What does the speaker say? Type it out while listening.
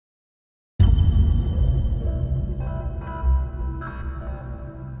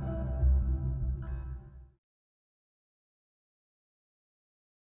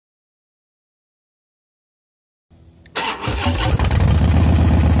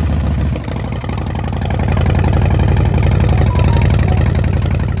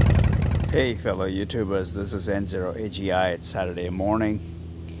Hey fellow YouTubers, this is N0AGI. It's Saturday morning.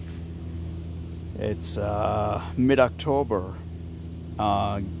 It's mid-October.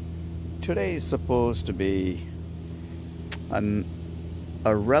 Today is supposed to be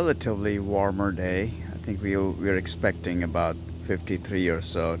a relatively warmer day. I think we're expecting about 53 or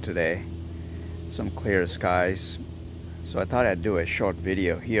so today. Some clear skies. So I thought I'd do a short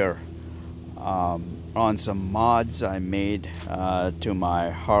video here on some mods I made to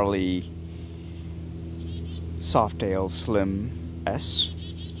my Harley Softail Slim S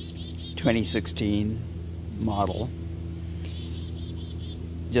 2016 model,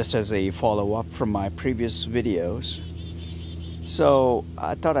 just as a follow-up from my previous videos. So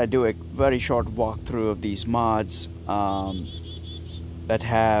I thought I'd do a very short walkthrough of these mods that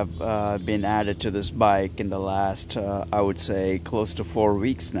have been added to this bike in the last I would say close to 4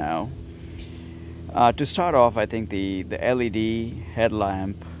 weeks now. To start off, I think the LED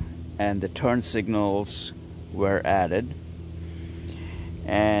headlamp and the turn signals were added,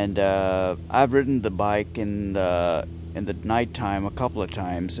 and I've ridden the bike in the nighttime a couple of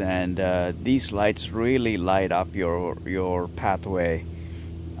times, and these lights really light up your pathway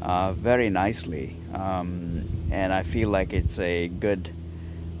very nicely, and I feel like it's a good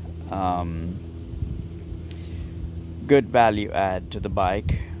value add to the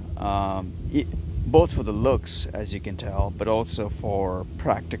bike, both for the looks, as you can tell, but also for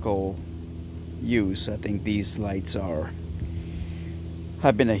practical use. I think these lights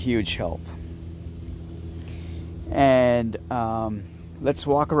have been a huge help. And let's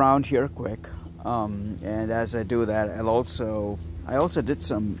walk around here quick, and as I do that, I also did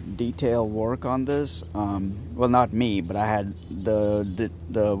some detail work on this. Well, not me, but I had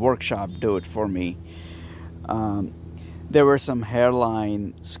the workshop do it for me. There were some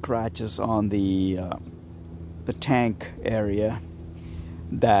hairline scratches on the tank area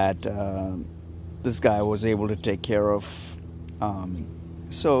that this guy was able to take care of,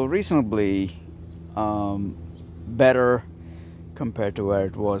 so reasonably better compared to where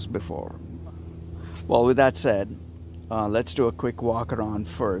it was before. Well, with that said, let's do a quick walk around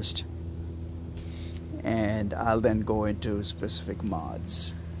first, and I'll then go into specific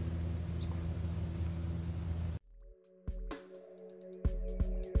mods.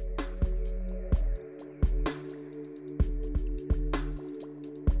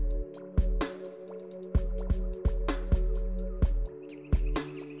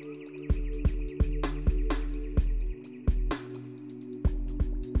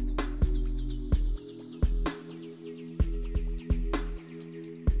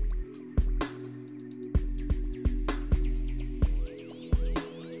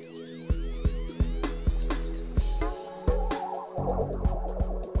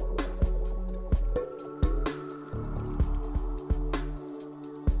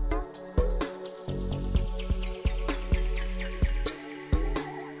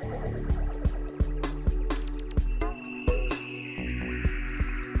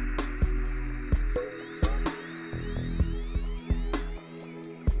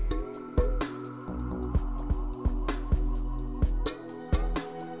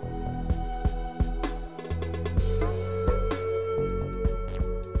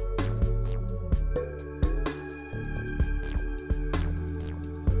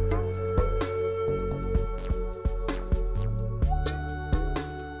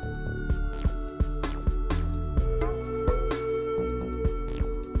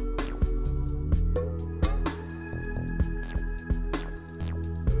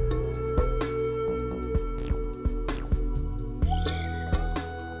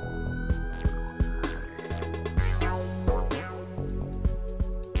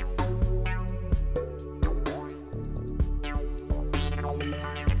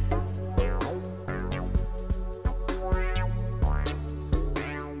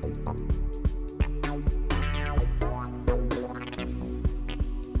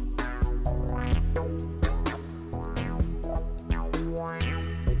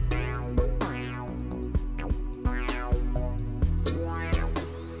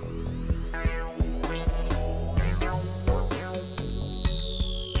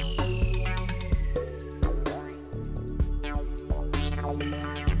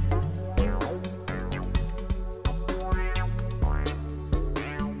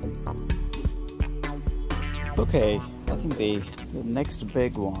 Okay, I think the next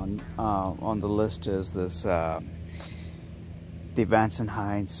big one on the list is this the Vance &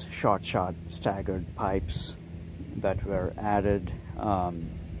 Hines short shot staggered pipes that were added.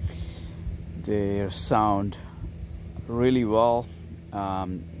 They sound really well.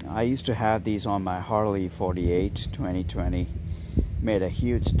 I used to have these on my Harley 48 2020, made a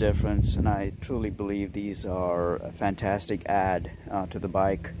huge difference, and I truly believe these are a fantastic add to the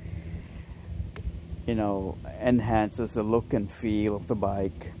bike. You know, enhances the look and feel of the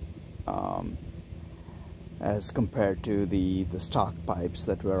bike as compared to the stock pipes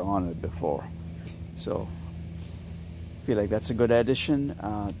that were on it before. So I feel like that's a good addition.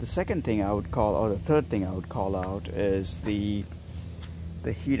 The second thing I would call, or the third thing I would call out, is the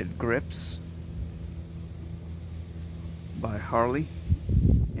heated grips by Harley,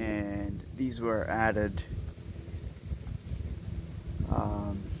 and these were added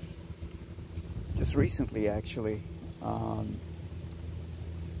just recently actually,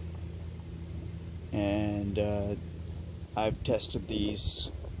 and I've tested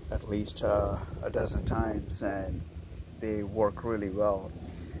these at least a dozen times, and they work really well.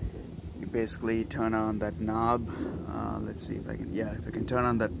 You basically turn on that knob. Let's see if I can, yeah, if I can turn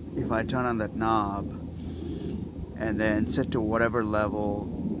on that, if I turn on that knob and then set to whatever level,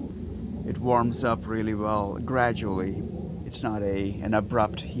 it warms up really well gradually. It's not an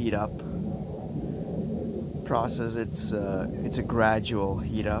abrupt heat up process. It's a gradual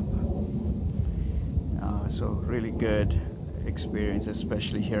heat up. So really good experience,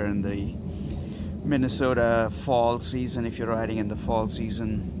 especially here in the Minnesota fall season. If you're riding in the fall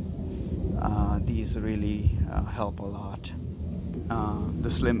season, these really help a lot. The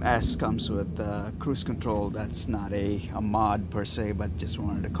Slim S comes with cruise control. That's not a mod per se, but just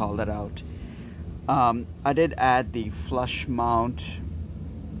wanted to call that out. I did add the flush mount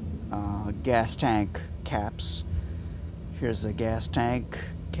gas tank caps. Here's a gas tank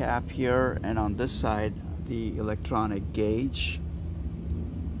cap here, and on this side the electronic gauge,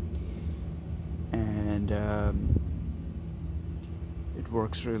 and it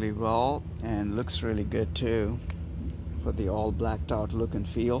works really well and looks really good too for the all blacked out look and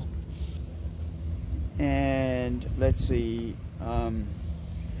feel. And let's see,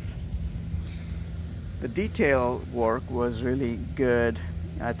 the detail work was really good.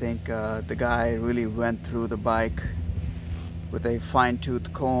 I think the guy really went through the bike with a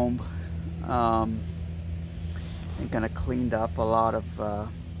fine-tooth comb and kind of cleaned up a lot of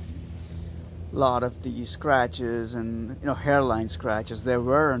the scratches and, you know, hairline scratches. There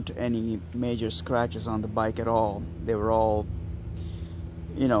weren't any major scratches on the bike at all. They were all,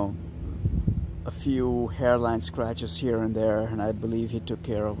 you know, a few hairline scratches here and there, and I believe he took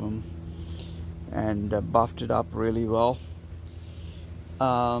care of them and buffed it up really well.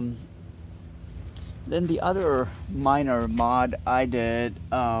 Then the other minor mod I did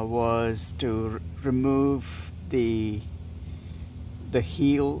was to remove the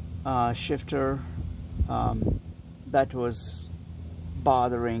heel shifter that was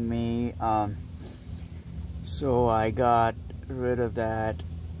bothering me, so I got rid of that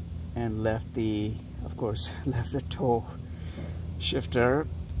and left of course left the toe shifter.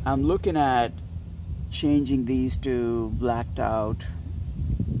 I'm looking at changing these to blacked out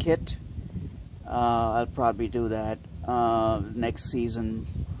kit. I'll probably do that next season.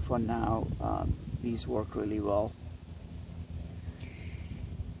 For now, these work really well.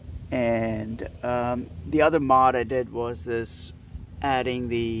 And the other mod I did was this, adding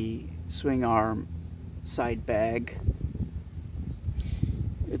the swing arm side bag.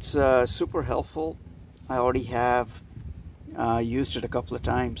 It's super helpful. I already have used it a couple of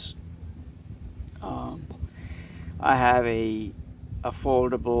times. I have a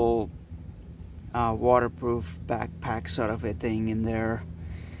foldable waterproof backpack sort of a thing in there.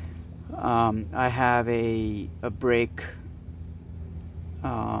 I have a brake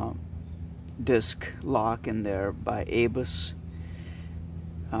disc lock in there by Abus.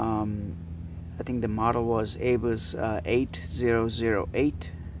 I think the model was Abus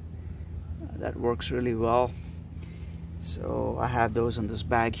 8008. That works really well. So I have those in this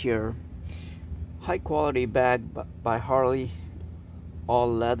bag here. High quality bag by Harley, all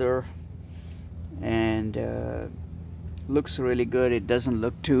leather, and looks really good. It doesn't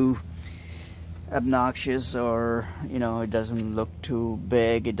look too obnoxious, or, you know, it doesn't look too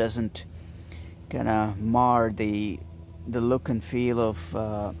big. It doesn't kind of mar the look and feel of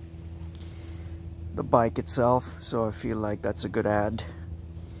the bike itself. So I feel like that's a good add.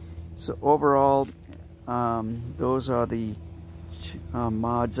 So overall, those are the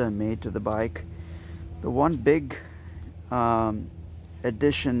mods I made to the bike. The one big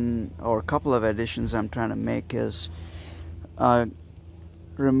addition, or a couple of additions I'm trying to make, is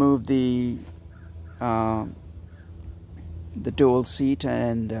remove the dual seat,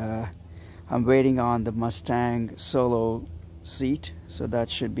 and I'm waiting on the Mustang Solo seat, so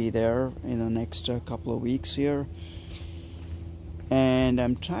that should be there in the next couple of weeks here. And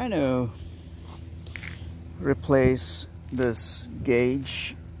I'm trying to replace this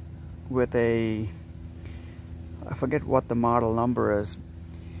gauge with I forget what the model number is.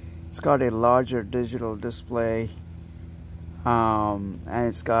 It's got a larger digital display, and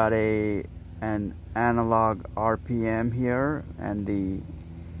it's got an analog RPM here, and the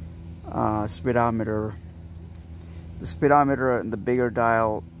speedometer. The speedometer in the bigger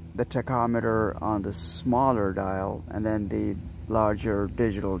dial, the tachometer on the smaller dial, and then the larger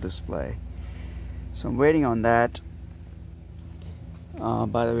digital display. So I'm waiting on that.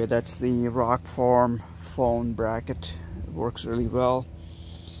 By the way, that's the Rockform phone bracket. It works really well.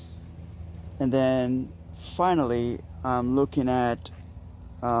 And then finally, I'm looking at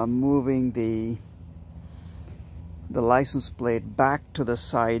moving the license plate back to the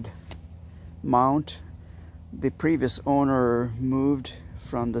side mount. The previous owner moved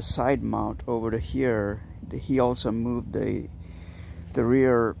from the side mount over to here. He also moved the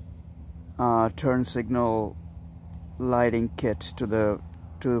rear turn signal lighting kit to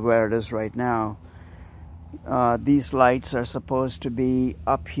where it is right now. These lights are supposed to be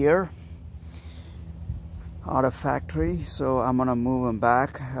up here out of factory, so I'm gonna move them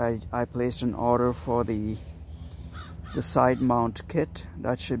back. I placed an order for the side mount kit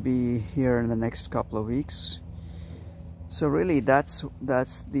that should be here in the next couple of weeks. So really that's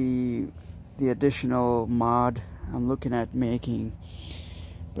the additional mod I'm looking at making.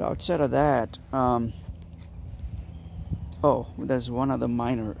 But outside of that, oh, there's one other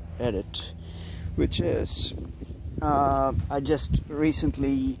minor edit, which is I just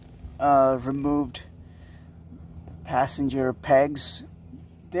recently removed passenger pegs.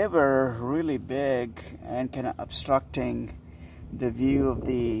 They were really big and kind of obstructing the view of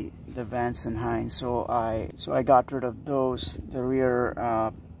the Vance and Hines. So I got rid of those, the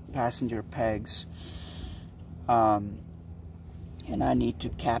rear passenger pegs, and I need to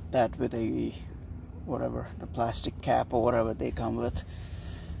cap that with the plastic cap or whatever they come with.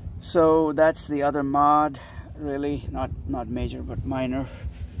 So that's the other mod, really not major but minor.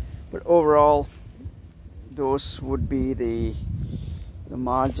 But overall, those would be the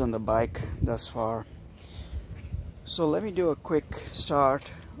mods on the bike thus far. So let me do a quick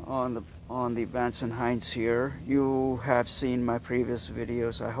start on the Vance and Hines here. You have seen my previous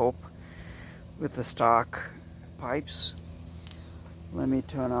videos, I hope, with the stock pipes. Let me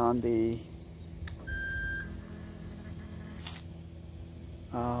turn on the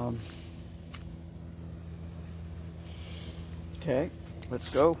okay, let's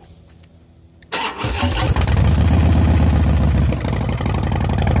go.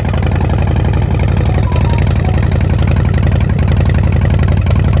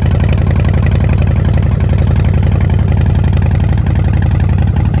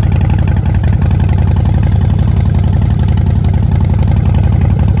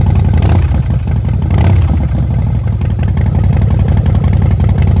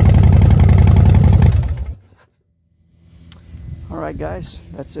 Alright guys,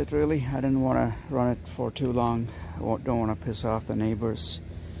 that's it really. I didn't want to run it for too long. I don't want to piss off the neighbors.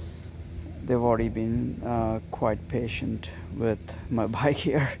 They've already been quite patient with my bike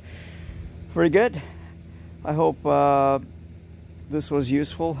here. Very good. I hope this was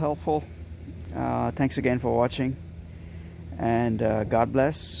useful, helpful. Thanks again for watching, and God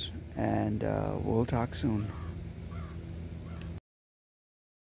bless, and we'll talk soon.